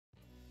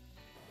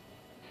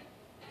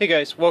Hey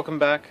guys, welcome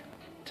back.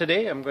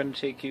 Today I'm going to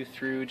take you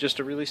through just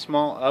a really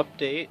small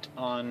update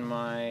on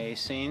my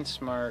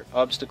SainSmart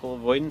obstacle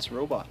avoidance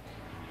robot.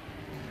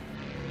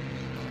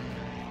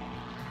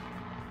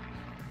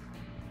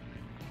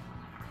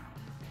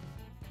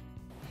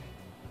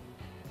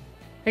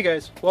 Hey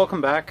guys,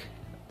 welcome back.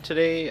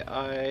 Today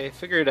I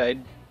figured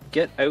I'd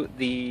get out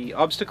the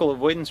obstacle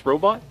avoidance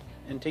robot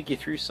and take you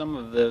through some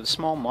of the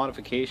small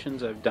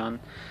modifications I've done.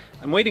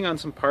 I'm waiting on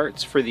some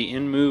parts for the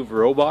in-move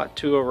robot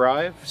to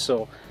arrive,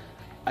 so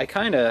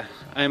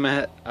I'm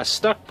at a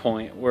stuck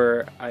point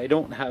where I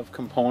don't have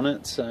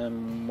components.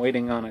 I'm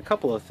waiting on a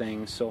couple of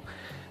things, so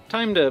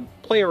time to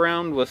play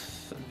around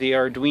with the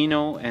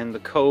Arduino and the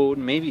code,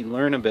 maybe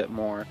learn a bit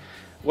more.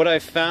 What I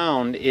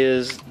found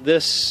is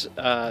this is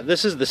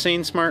the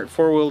SainSmart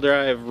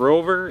 4WD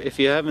rover. If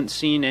you haven't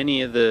seen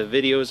any of the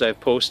videos I've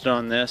posted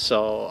on this,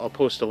 I'll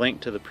post a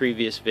link to the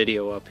previous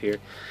video up here.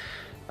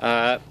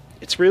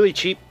 It's really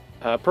cheap.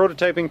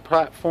 Prototyping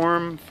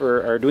platform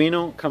for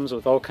Arduino, comes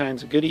with all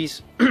kinds of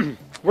goodies.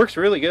 Works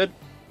really good.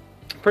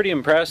 Pretty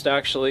impressed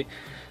actually,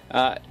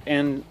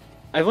 and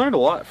I've learned a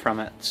lot from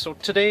it. So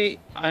today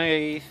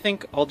I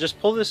think I'll just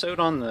pull this out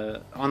on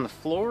the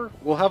floor.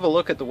 We'll have a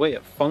look at the way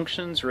it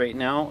functions right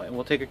now, and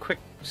we'll take a quick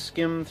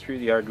skim through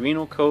the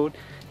Arduino code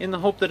in the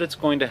hope that it's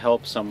going to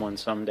help someone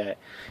someday.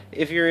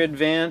 If you're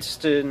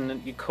advanced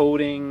in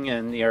coding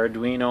and the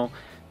Arduino,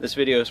 this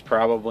video is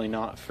probably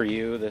not for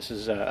you. This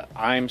is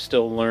I'm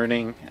still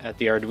learning at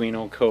the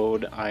Arduino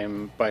code.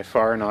 I'm by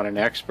far not an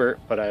expert,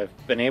 but I've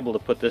been able to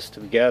put this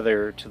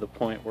together to the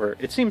point where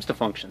it seems to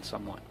function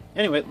somewhat.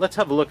 Anyway, let's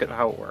have a look at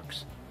how it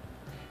works.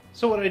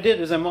 So what I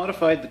did is I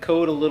modified the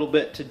code a little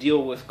bit to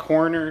deal with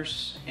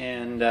corners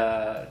and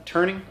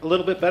turning a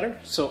little bit better.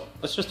 So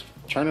let's just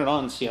turn it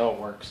on and see how it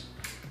works.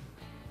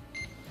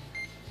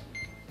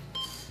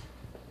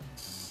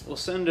 We'll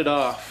send it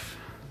off.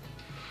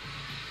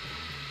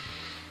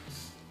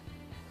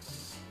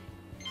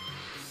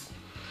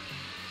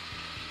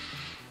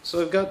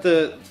 So I've got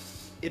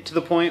it to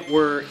the point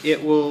where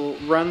it will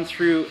run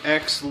through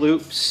X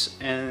loops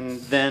and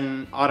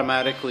then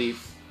automatically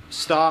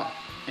stop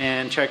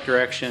and check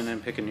direction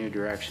and pick a new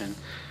direction.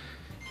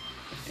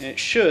 And it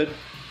should,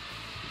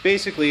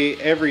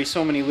 basically every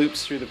so many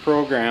loops through the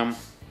program,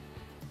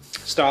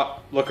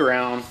 stop, look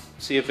around,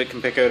 see if it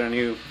can pick out a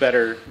new,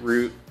 better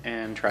route,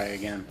 and try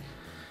again.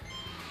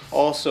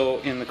 Also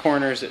in the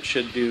corners it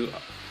should do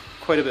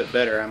quite a bit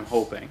better, I'm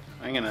hoping.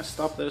 I'm going to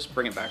stop this,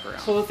 bring it back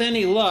around. So with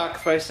any luck,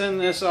 if I send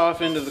this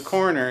off into the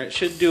corner, it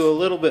should do a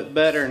little bit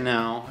better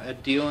now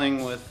at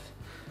dealing with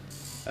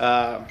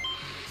a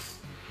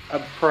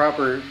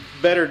proper,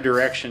 better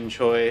direction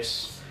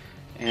choice,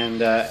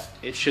 and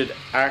it should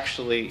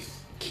actually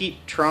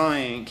keep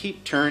turning.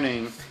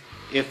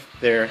 If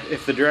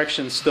the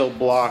direction's still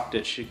blocked,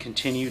 it should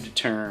continue to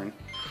turn,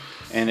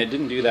 and it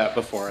didn't do that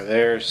before.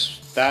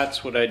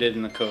 That's what I did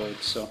in the code,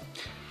 so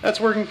that's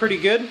working pretty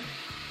good.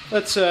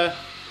 Let's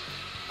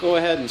go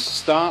ahead and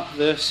stop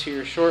this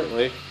here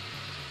shortly,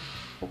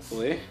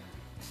 hopefully.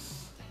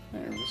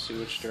 There, we'll see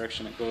which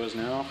direction it goes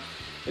now.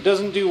 It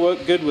doesn't do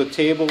good with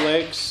table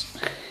legs,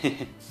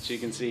 as you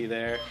can see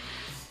there. It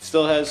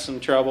still has some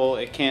trouble.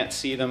 It can't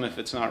see them if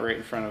it's not right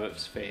in front of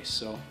its face,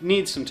 so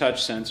needs some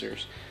touch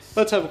sensors.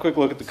 Let's have a quick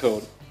look at the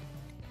code.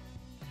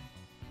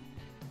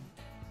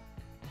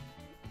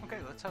 Okay,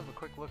 let's have a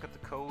quick look at the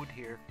code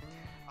here.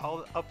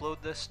 I'll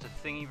upload this to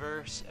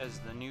Thingiverse as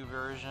the new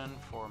version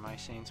for my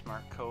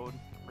SainSmart code.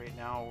 Right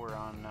now we're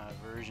on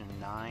version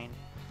 9.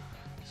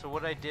 So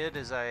what I did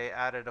is I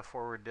added a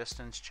forward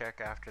distance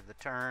check after the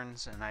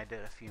turns, and I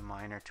did a few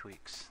minor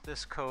tweaks.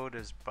 This code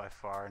is by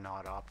far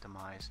not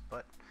optimized,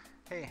 but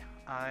hey,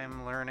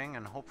 I'm learning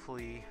and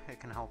hopefully it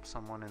can help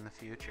someone in the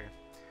future.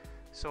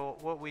 So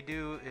what we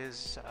do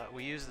is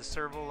we use the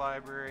servo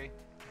library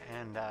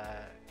and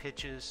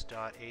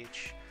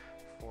pitches.h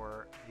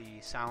for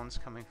the sounds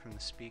coming from the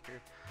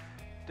speaker.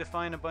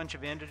 Define a bunch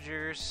of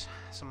integers,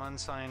 some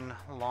unsigned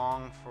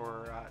long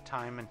for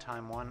time and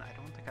time 1. I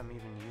don't think I'm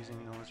even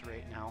using those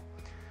right now.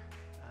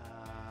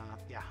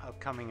 Yeah,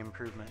 upcoming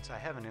improvements. I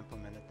haven't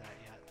implemented that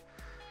yet.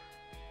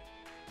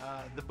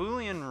 The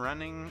Boolean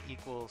running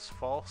equals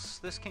false.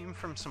 This came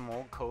from some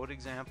old code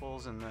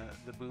examples, and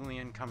the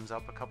Boolean comes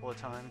up a couple of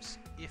times.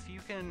 If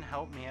you can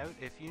help me out,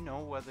 if you know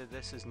whether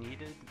this is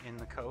needed in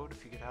the code,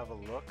 if you could have a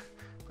look,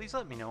 please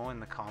let me know in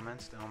the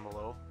comments down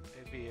below.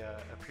 It'd be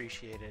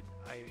appreciated.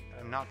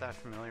 I'm not that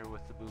familiar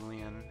with the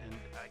Boolean, and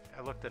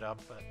I looked it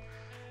up, but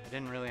I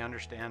didn't really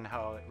understand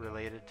how it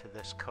related to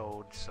this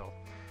code, so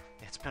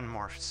it's been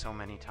morphed so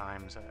many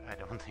times, I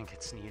don't think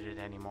it's needed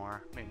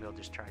anymore. Maybe I'll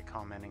just try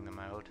commenting them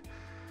out.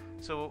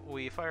 So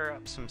we fire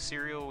up some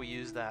serial. We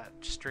use that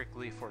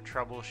strictly for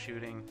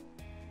troubleshooting.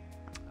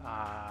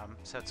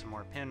 Set some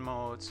more pin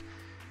modes.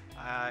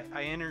 I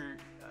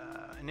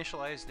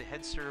initialize the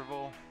head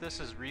servo.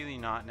 This is really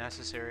not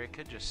necessary. I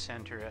could just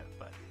center it,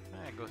 but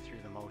I go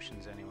through the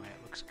motions anyway.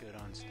 It looks good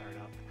on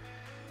startup.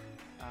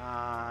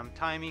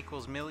 Time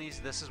equals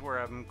millis. This is where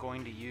I'm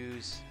going to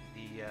use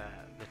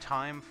the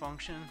time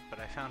function, but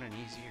I found an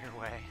easier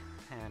way,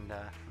 and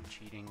I'm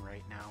cheating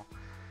right now.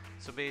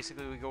 So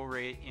basically we go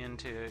right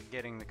into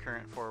getting the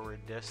current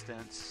forward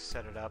distance,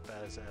 set it up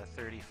as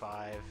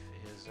 35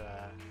 is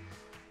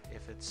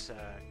if it's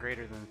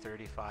greater than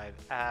 35,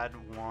 add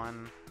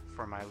 1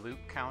 for my loop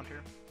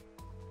counter.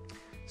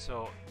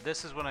 So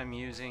this is what I'm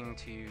using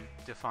to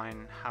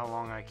define how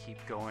long I keep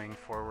going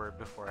forward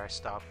before I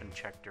stop and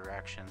check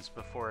directions.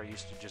 Before I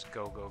used to just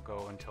go, go,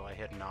 go until I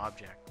hit an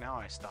object. Now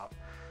I stop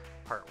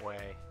part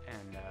way,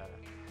 and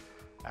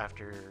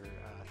after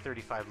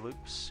 35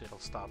 loops it'll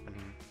stop and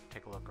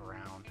take a look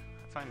around.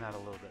 I find that a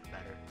little bit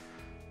better.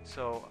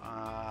 So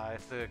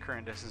if the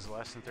current distance is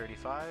less than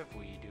 35,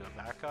 we do a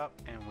backup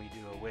and we do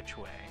a which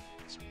way.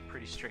 It's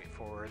pretty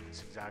straightforward.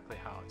 That's exactly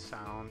how it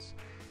sounds.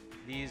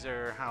 These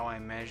are how I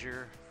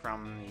measure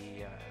from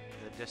the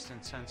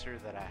distance sensor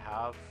that I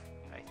have.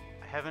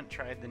 I haven't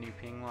tried the new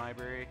ping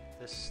library.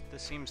 This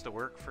seems to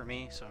work for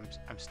me, so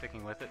I'm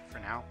sticking with it for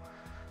now.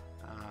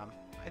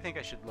 I think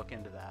I should look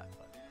into that.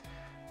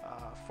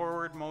 But,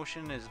 forward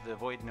motion is the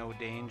avoid no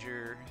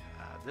danger.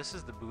 This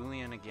is the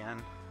Boolean again.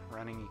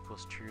 Running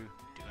equals true.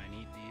 Do I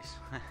need these?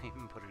 I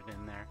even put it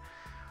in there.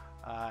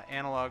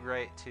 Analog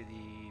right to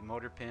the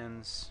motor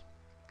pins.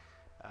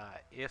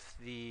 If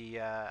the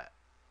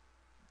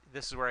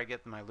this is where I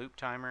get my loop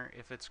timer.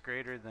 If it's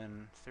greater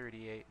than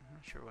 38, I'm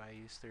not sure why I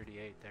use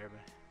 38 there,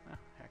 but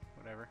heck,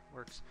 whatever,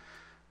 works.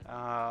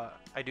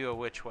 I do a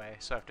which way,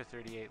 so after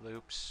 38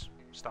 loops,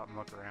 stop and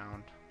look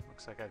around.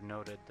 Looks like I've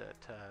noted that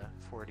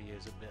 40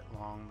 is a bit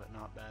long, but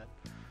not bad.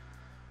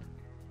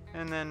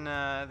 And then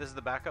this is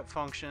the backup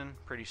function,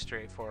 pretty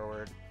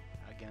straightforward.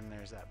 Again,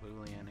 there's that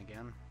Boolean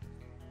again.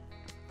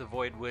 The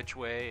void which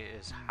way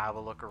is have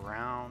a look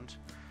around.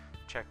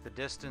 Check the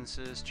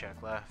distances,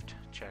 check left,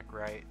 check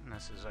right, and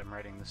this is I'm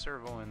writing the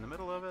servo in the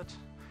middle of it.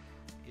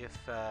 If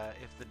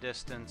the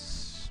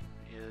distance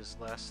is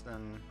less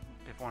than,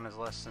 if one is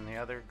less than the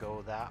other,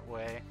 go that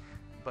way.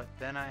 But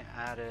then I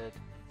added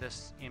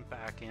this imp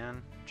back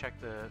in, check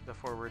the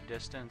forward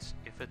distance.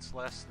 If it's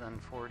less than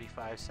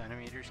 45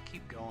 centimeters,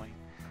 keep going.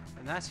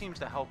 And that seems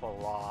to help a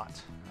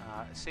lot.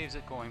 It saves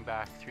it going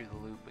back through the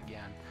loop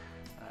again.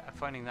 I'm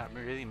finding that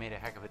really made a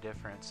heck of a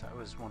difference. That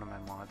was one of my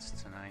mods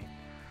tonight.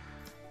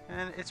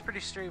 And it's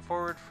pretty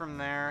straightforward from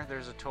there.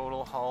 There's a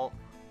total, halt,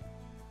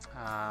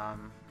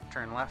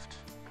 turn left,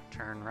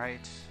 turn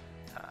right,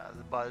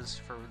 the buzz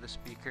for the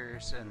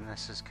speakers, and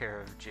this is care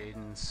of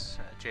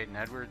Jaden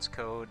Edwards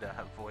code,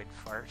 void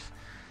fart.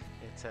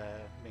 It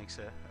makes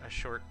a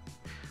short,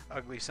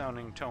 ugly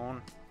sounding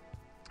tone.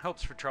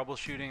 Helps for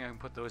troubleshooting. I can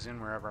put those in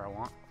wherever I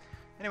want.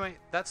 Anyway,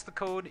 that's the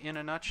code in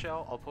a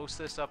nutshell. I'll post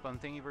this up on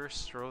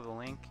Thingiverse, throw the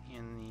link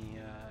in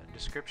the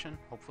description.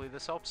 Hopefully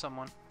this helps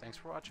someone. Thanks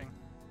for watching.